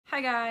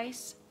Hi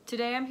guys!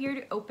 Today I'm here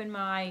to open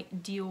my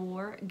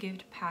Dior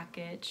gift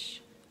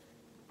package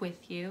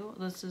with you.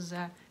 This is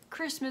a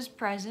Christmas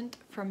present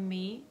from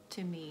me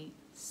to me,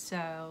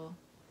 so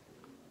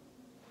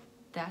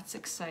that's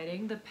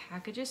exciting. The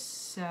package is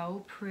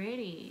so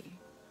pretty.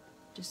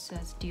 Just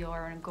says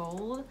Dior in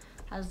gold,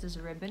 has this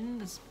ribbon,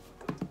 this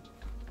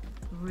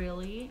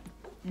really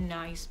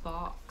nice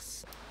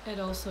box.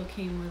 It also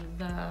came with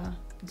the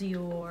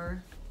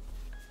Dior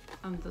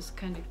this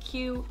kind of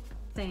cute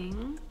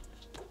thing,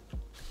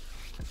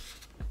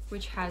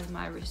 which has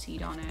my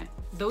receipt on it.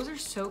 Those are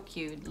so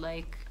cute,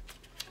 like,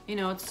 you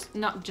know, it's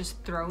not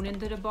just thrown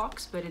into the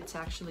box, but it's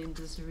actually in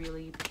this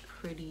really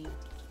pretty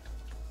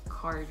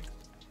card,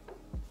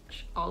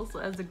 which also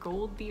has a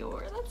gold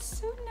Dior. That's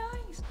so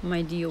nice.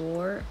 My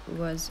Dior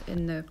was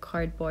in the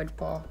cardboard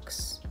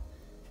box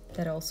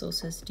that also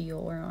says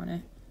Dior on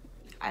it.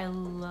 I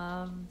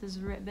love this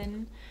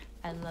ribbon.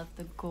 I love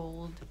the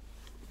gold.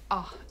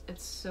 Oh,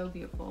 it's so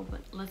beautiful, but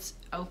let's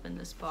open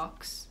this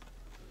box.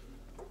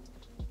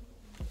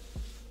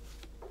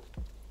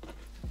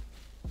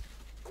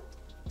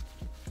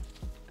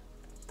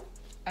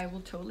 I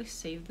will totally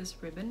save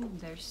this ribbon.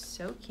 They're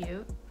so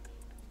cute.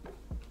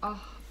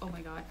 Oh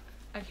my god.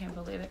 I can't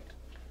believe it.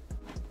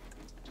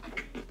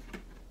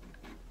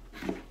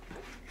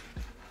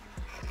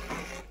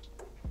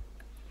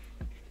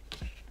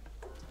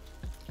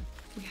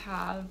 We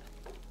have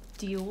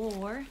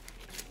Dior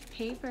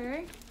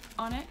paper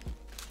on it.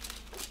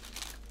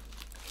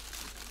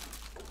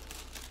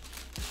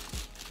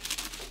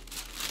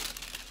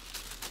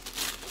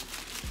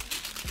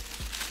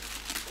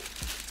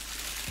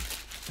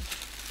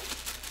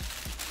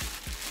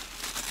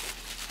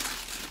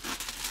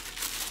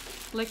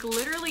 Like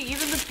literally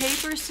even the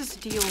paper says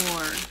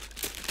Dior,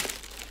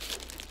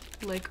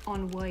 like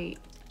on white.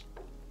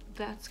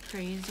 That's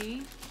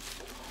crazy.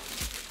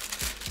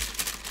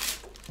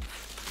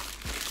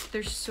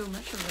 There's so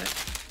much of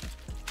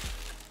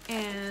it.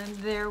 And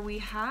there we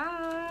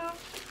have,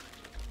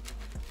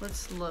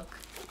 let's look.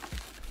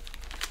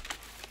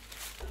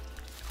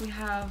 We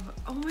have,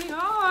 oh my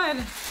god,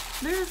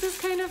 there's this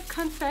kind of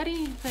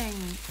confetti thing.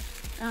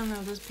 I don't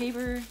know, this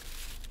paper.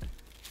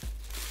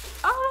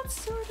 Oh,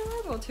 that's so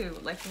adorable too.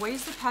 Like, why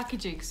is the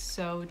packaging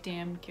so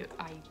damn cute?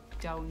 I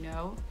don't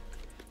know.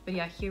 But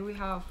yeah, here we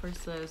have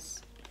first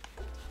this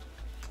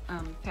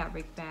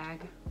fabric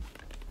bag.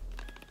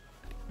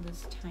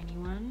 This tiny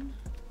one.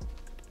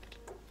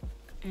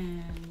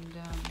 And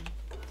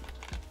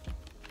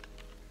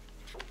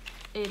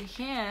it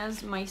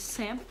has my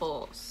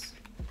samples.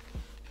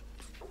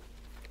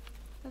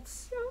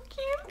 That's so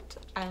cute.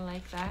 I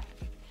like that.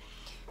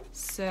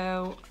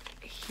 So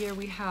here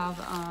we have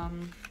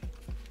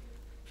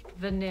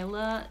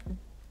vanilla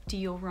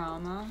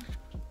diorama,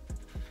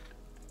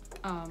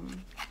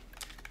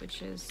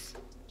 which is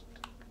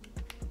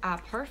a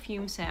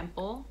perfume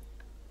sample.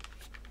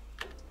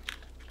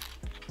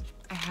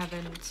 I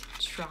haven't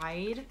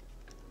tried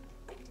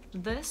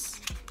this.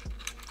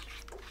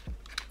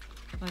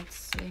 Let's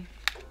see.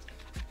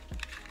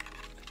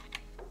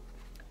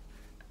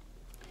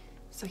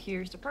 So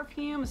here's the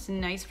perfume. It's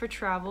nice for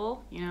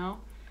travel, you know.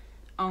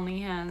 Only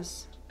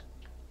has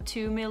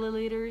 2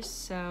 milliliters,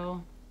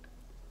 so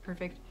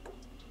perfect.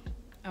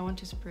 I want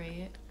to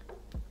spray it.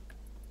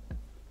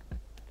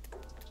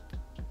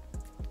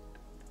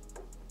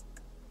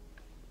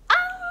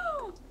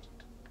 Oh!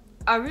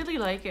 I really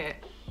like it.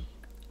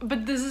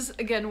 But this is,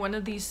 again, one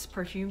of these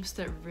perfumes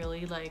that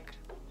really, like,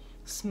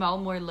 smell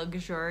more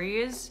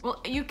luxurious.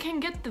 Well, you can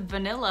get the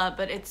vanilla,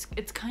 but it's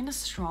kind of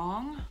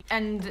strong.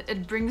 And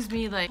it brings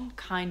me, like,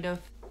 kind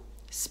of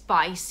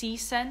spicy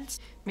scent.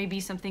 Maybe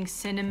something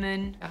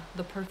cinnamon. Yeah,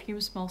 the perfume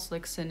smells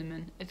like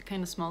cinnamon. It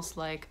kind of smells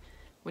like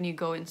when you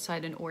go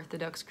inside an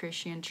Orthodox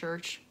Christian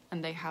church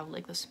and they have,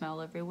 like, the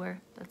smell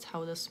everywhere. That's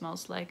how this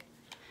smells like.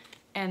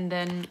 And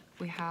then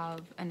we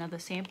have another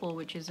sample,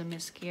 which is a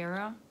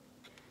mascara.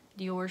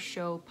 Dior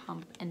Show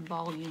Pump and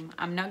Volume.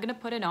 I'm not gonna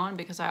put it on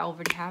because I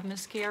already have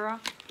mascara,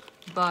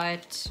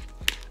 but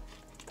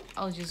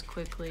I'll just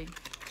quickly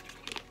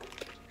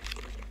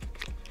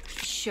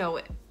show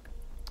it.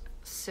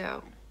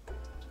 So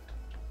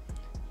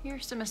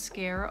here's the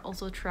mascara,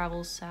 also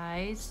travel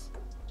size,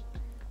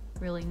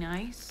 really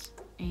nice.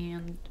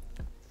 And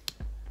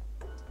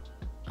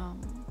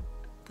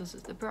this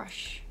is the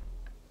brush.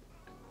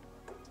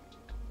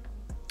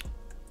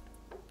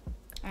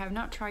 I have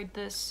not tried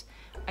this.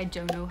 I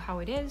don't know how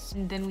it is.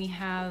 And then we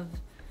have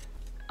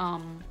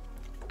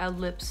a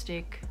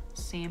lipstick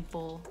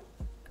sample,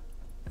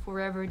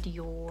 Forever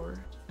Dior,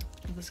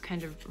 this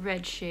kind of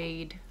red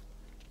shade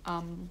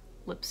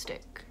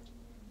lipstick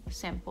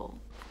sample.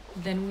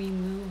 Then we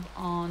move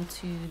on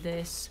to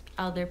this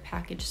other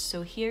package.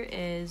 So here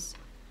is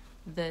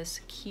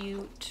this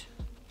cute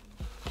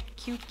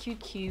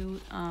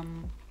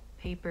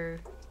paper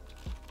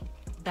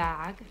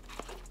bag.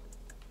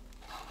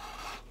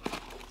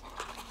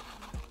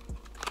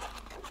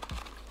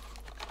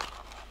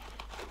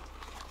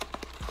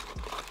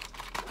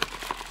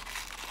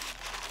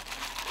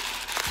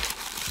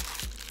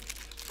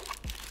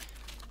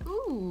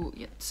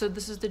 Yeah, so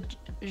this is the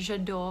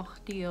J'adore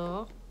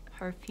Dior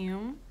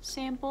perfume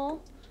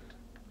sample.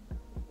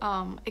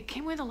 It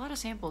came with a lot of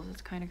samples,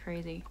 it's kind of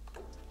crazy.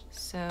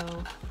 So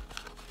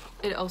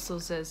it also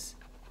says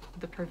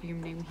the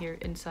perfume name here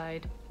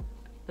inside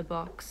the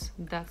box.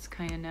 That's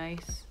kind of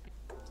nice.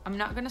 I'm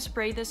not gonna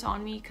spray this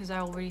on me because I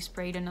already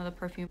sprayed another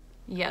perfume.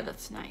 Yeah,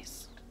 that's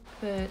nice.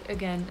 But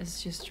again,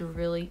 it's just a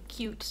really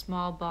cute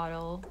small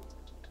bottle.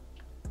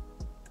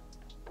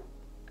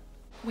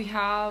 We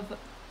have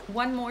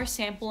one more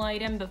sample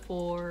item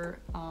before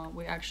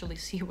we actually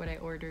see what I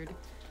ordered.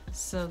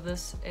 So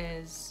this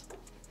is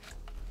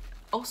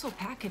also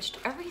packaged.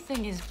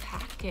 Everything is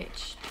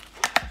packaged.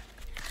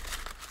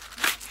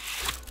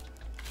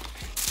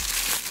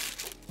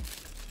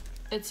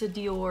 It's a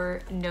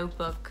Dior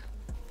notebook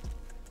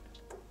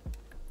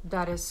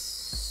that is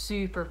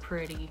super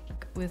pretty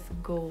with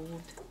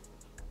gold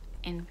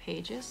and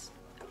pages.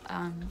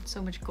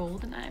 So much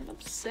gold and I'm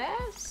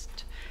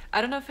obsessed.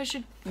 I don't know if I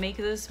should make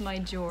this my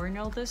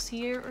journal this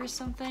year or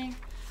something.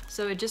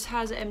 So it just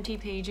has empty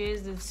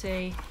pages that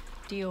say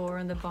Dior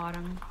on the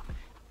bottom,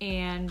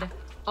 and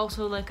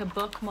also like a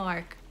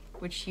bookmark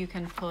which you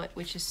can put,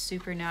 which is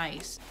super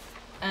nice.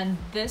 And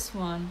this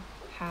one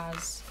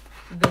has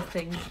the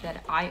things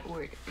that I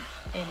ordered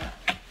in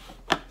it.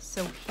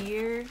 So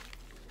here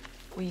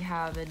we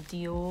have a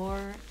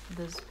Dior,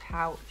 this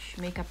pouch,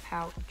 makeup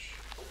pouch.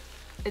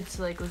 It's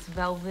like this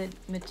velvet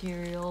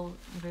material,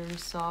 very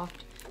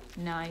soft,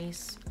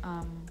 nice,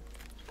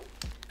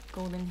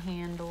 golden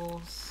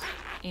handles,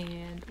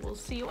 and we'll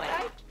see what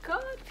I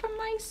got for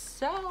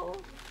myself,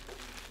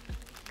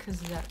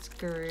 because that's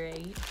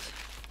great.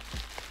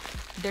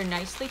 They're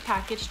nicely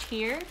packaged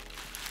here,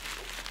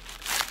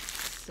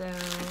 so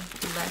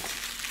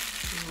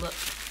let's look.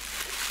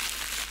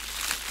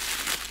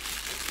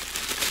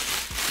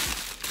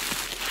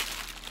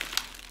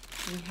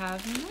 We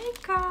have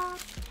makeup,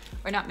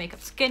 or not makeup,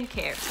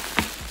 skincare.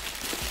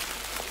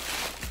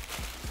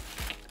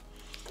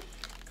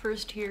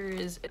 First here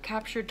is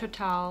Capture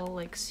Totale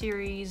like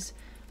series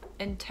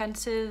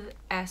intensive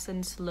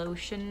essence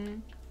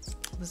lotion.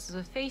 This is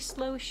a face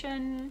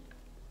lotion.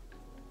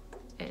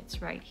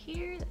 It's right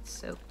here, that's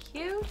so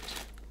cute.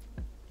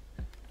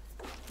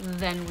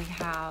 Then we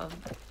have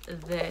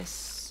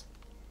this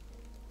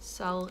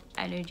Cell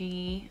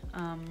Energy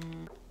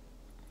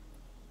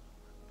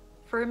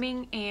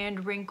firming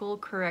and wrinkle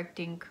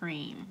correcting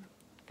cream,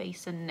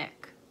 face and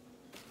neck.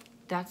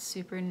 That's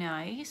super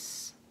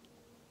nice.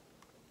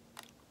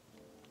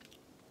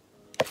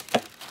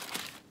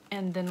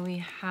 And then we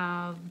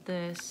have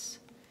this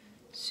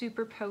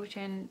super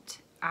potent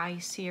eye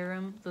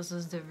serum. This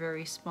is the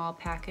very small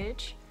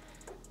package,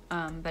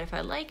 but if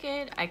I like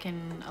it, I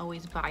can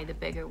always buy the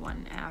bigger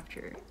one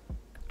after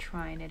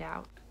trying it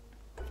out.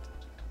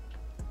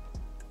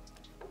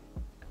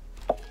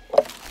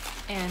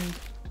 And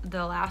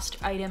the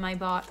last item I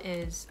bought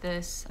is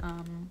this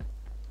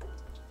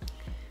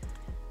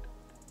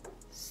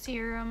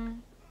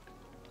serum,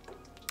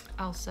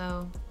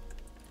 also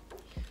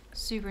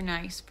super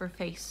nice for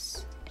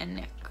face and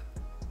neck.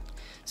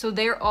 So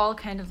they're all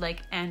kind of like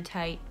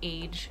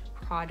anti-age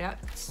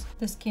products.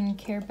 The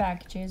skincare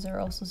packages are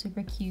also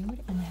super cute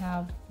and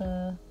have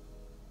the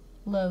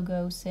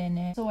logos in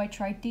it. So I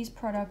tried these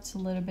products a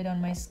little bit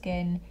on my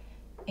skin,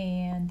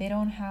 and they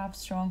don't have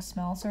strong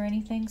smells or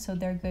anything, so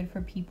they're good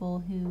for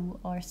people who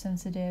are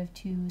sensitive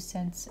to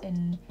scents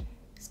in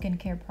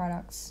skincare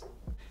products.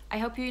 I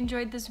hope you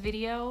enjoyed this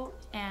video,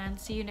 and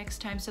see you next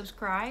time.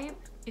 Subscribe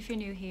if you're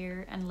new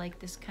here and like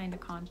this kind of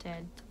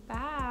content.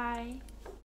 Bye!